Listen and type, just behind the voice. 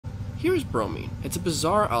Here's bromine. It's a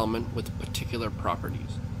bizarre element with particular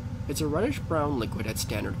properties. It's a reddish-brown liquid at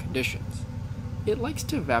standard conditions. It likes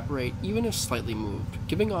to evaporate even if slightly moved,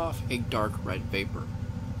 giving off a dark red vapor.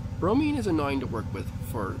 Bromine is annoying to work with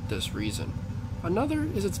for this reason. Another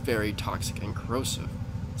is it's very toxic and corrosive,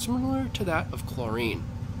 similar to that of chlorine.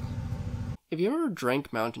 If you ever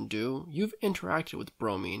drank Moutan Dew, you've interacted with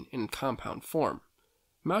bromine in compound form.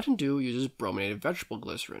 Moutan Dew uses bromated vegetable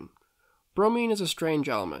glycerin. Bromine is a strange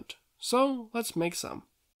element, so let's make some.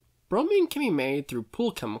 Bromine can be made through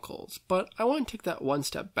pool chemicals, but I want to take that one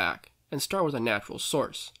step back and start with a natural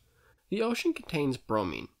source. The ocean contains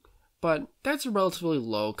bromine, but that's a relatively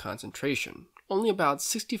low concentration, only about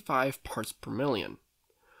 65 parts per million.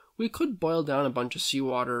 We could boil down a bunch of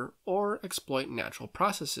seawater or exploit natural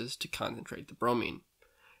processes to concentrate the bromine,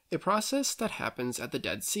 a process that happens at the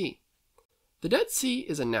Dead Sea. The Dead Sea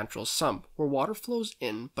is a natural sump where water flows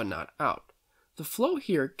in but not out. The flow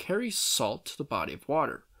here carries salt to the body of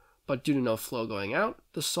water, but due to no flow going out,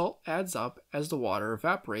 the salt adds up as the water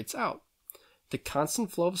evaporates out. The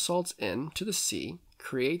constant flow of salts in to the sea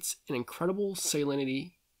creates an incredible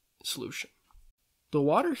salinity solution. The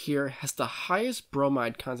water here has the highest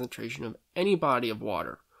bromide concentration of any body of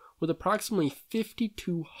water, with approximately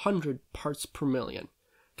 5,200 parts per million.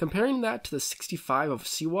 Comparing that to the 65 of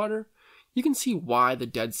seawater, you can see why the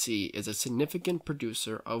Dead Sea is a significant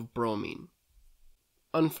producer of bromine.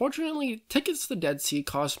 Unfortunately, tickets to the Dead Sea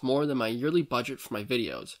cost more than my yearly budget for my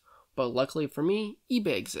videos, but luckily for me,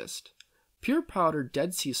 eBay exists. Pure powder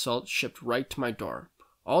Dead Sea salt shipped right to my door,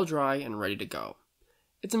 all dry and ready to go.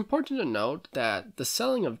 It's important to note that the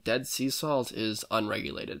selling of Dead Sea salt is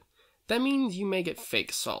unregulated. That means you may get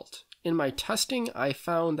fake salt. In my testing, I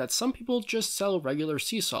found that some people just sell regular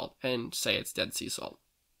sea salt and say it's Dead Sea salt.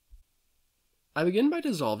 I begin by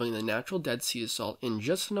dissolving the natural Dead Sea salt in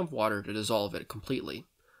just enough water to dissolve it completely.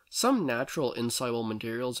 Some natural insoluble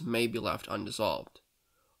materials may be left undissolved.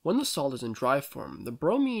 When the salt is in dry form, the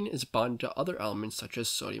bromine is bonded to other elements such as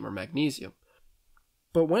sodium or magnesium.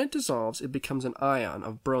 But when it dissolves, it becomes an ion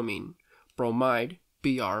of bromine, bromide,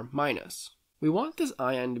 Br-. We want this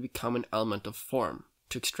ion to become an element of form,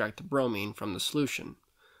 to extract the bromine from the solution.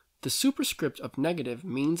 The superscript of negative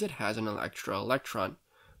means it has an extra electron.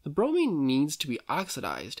 The bromine needs to be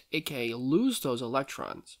oxidized, aka lose those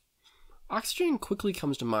electrons. Oxygen quickly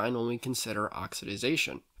comes to mind when we consider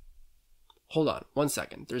oxidation. Hold on, 1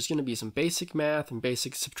 second. There's going to be some basic math and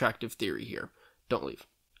basic subtractive theory here. Don't leave.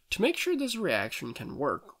 To make sure this reaction can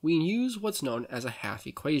work, we use what's known as a half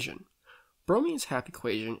equation. Bromine's half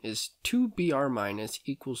equation is 2Br-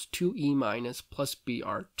 equals 2E- plus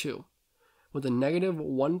Br2, with a negative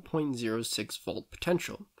 1.06 volt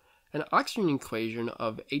potential. An oxygen equation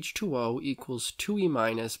of H2O equals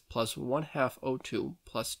 2E- plus 1/2 O2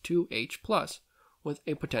 plus 2H plus, with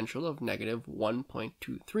a potential of negative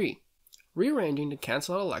 1.23. Rearranging to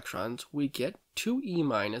cancel out electrons, we get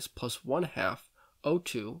 2E- plus 1/2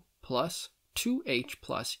 O2 plus 2H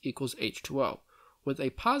plus equals H2O, with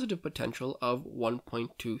a positive potential of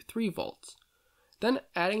 1.23 volts. Then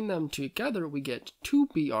adding them together, we get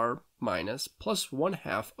 2Br- plus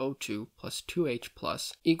 1/2 O2 plus 2H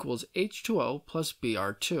plus equals H2O plus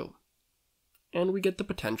Br2. And we get the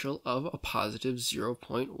potential of a positive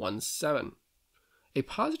 0.17. A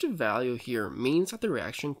positive value here means that the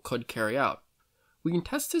reaction could carry out. We can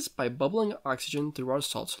test this by bubbling oxygen through our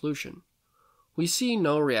salt solution. We see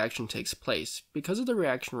no reaction takes place because of the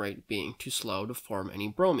reaction rate being too slow to form any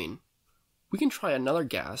bromine. We can try another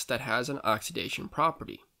gas that has an oxidation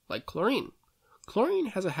property, like chlorine. Chlorine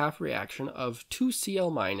has a half reaction of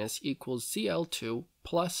 2Cl- equals Cl2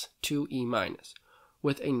 plus 2E-,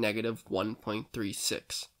 with a negative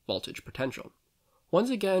 1.36 voltage potential. Once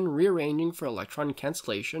again, rearranging for electron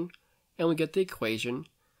cancellation, and we get the equation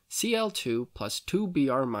Cl2 plus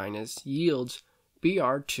 2Br- yields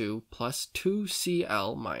Br2 plus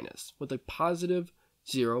 2Cl- with a positive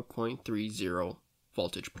 0.30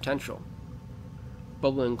 voltage potential.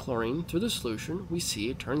 Bubbling chlorine through the solution, we see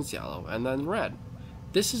it turns yellow and then red.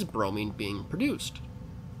 This is bromine being produced.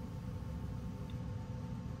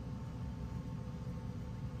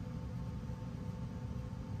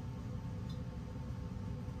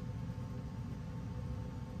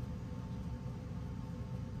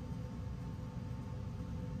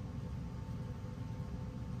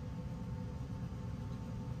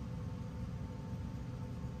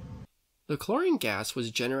 The chlorine gas was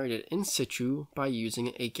generated in situ by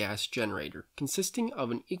using a gas generator consisting of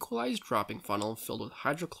an equalized dropping funnel filled with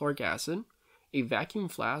hydrochloric acid, a vacuum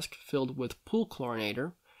flask filled with pool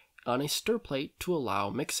chlorinator, on a stir plate to allow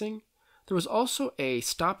mixing. There was also a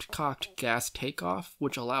stopped cocked gas takeoff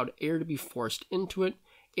which allowed air to be forced into it,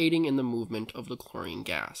 aiding in the movement of the chlorine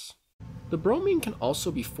gas. The bromine can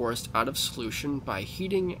also be forced out of solution by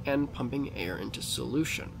heating and pumping air into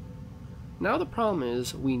solution. Now the problem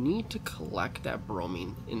is we need to collect that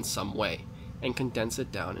bromine in some way and condense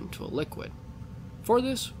it down into a liquid. For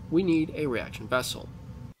this, we need a reaction vessel.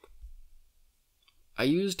 I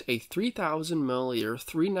used a 3000 milliliter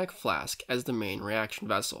 3-neck flask as the main reaction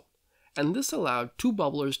vessel, and this allowed 2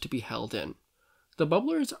 bubblers to be held in. The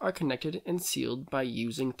bubblers are connected and sealed by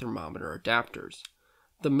using thermometer adapters.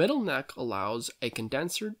 The middle neck allows a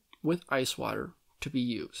condenser with ice water to be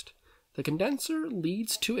used. The condenser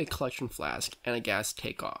leads to a collection flask and a gas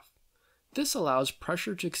takeoff. This allows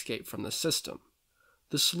pressure to escape from the system.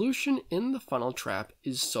 The solution in the funnel trap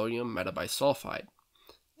is sodium metabisulfite.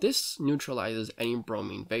 This neutralizes any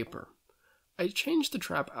bromine vapor. I changed the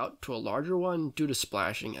trap out to a larger one due to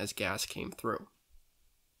splashing as gas came through.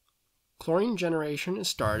 Chlorine generation is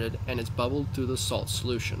started and is bubbled through the salt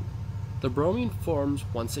solution. The bromine forms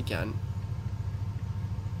once again.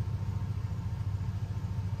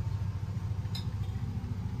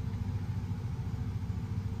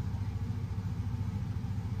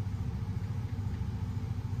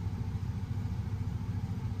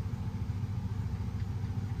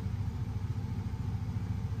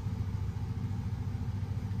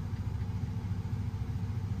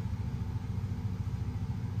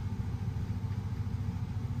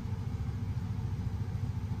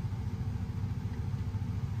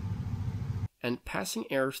 And passing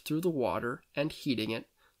air through the water and heating it,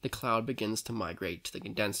 the cloud begins to migrate to the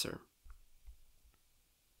condenser.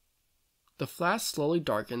 The flask slowly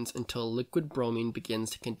darkens until liquid bromine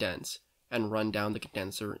begins to condense and run down the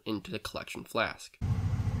condenser into the collection flask.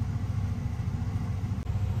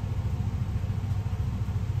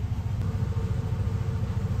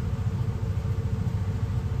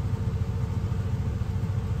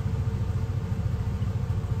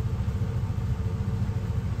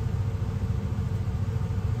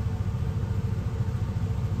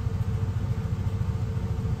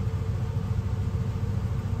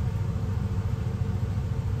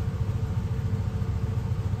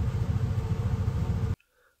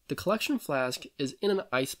 The collection flask is in an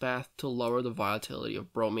ice bath to lower the volatility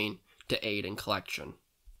of bromine to aid in collection.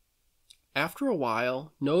 After a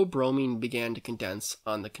while, no bromine began to condense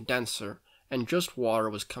on the condenser and just water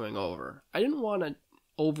was coming over. I didn't want to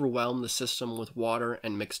overwhelm the system with water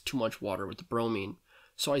and mix too much water with the bromine,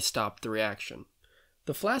 so I stopped the reaction.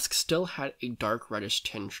 The flask still had a dark reddish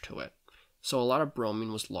tinge to it, so a lot of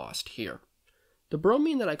bromine was lost here. The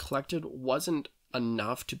bromine that I collected wasn't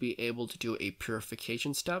enough to be able to do a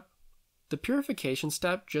purification step. The purification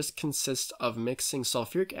step just consists of mixing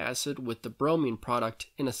sulfuric acid with the bromine product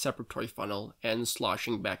in a separatory funnel and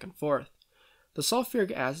sloshing back and forth. The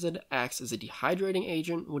sulfuric acid acts as a dehydrating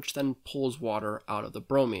agent, which then pulls water out of the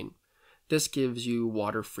bromine. This gives you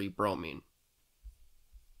water-free bromine.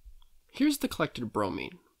 Here's the collected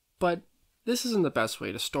bromine, but this isn't the best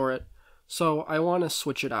way to store it, so I want to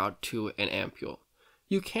switch it out to an ampule.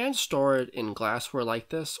 You can store it in glassware like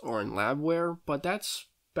this or in labware, but that's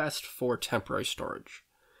best for temporary storage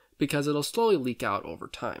because it'll slowly leak out over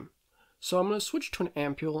time. So I'm going to switch to an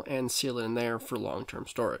ampule and seal it in there for long-term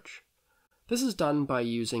storage. This is done by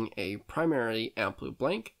using a primary ampule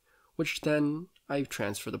blank, which then I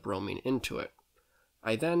transfer the bromine into it.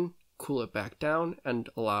 I then cool it back down and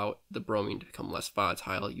allow the bromine to become less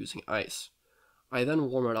volatile using ice. I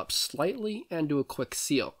then warm it up slightly and do a quick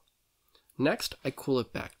seal. Next, I cool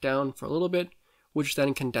it back down for a little bit, which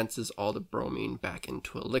then condenses all the bromine back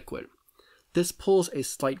into a liquid. This pulls a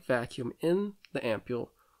slight vacuum in the ampule,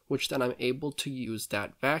 which then I'm able to use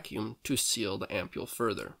that vacuum to seal the ampule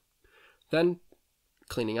further. Then,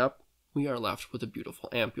 cleaning up, we are left with a beautiful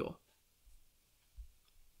ampule.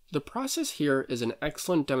 The process here is an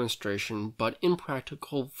excellent demonstration, but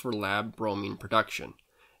impractical for lab bromine production.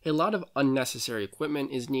 A lot of unnecessary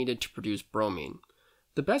equipment is needed to produce bromine.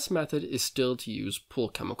 The best method is still to use pool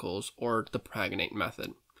chemicals or the pragonate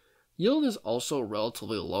method. Yield is also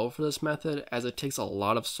relatively low for this method as it takes a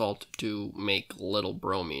lot of salt to make little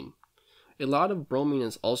bromine. A lot of bromine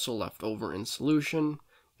is also left over in solution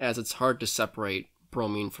as it's hard to separate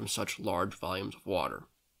bromine from such large volumes of water.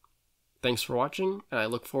 Thanks for watching, and I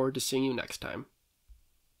look forward to seeing you next time.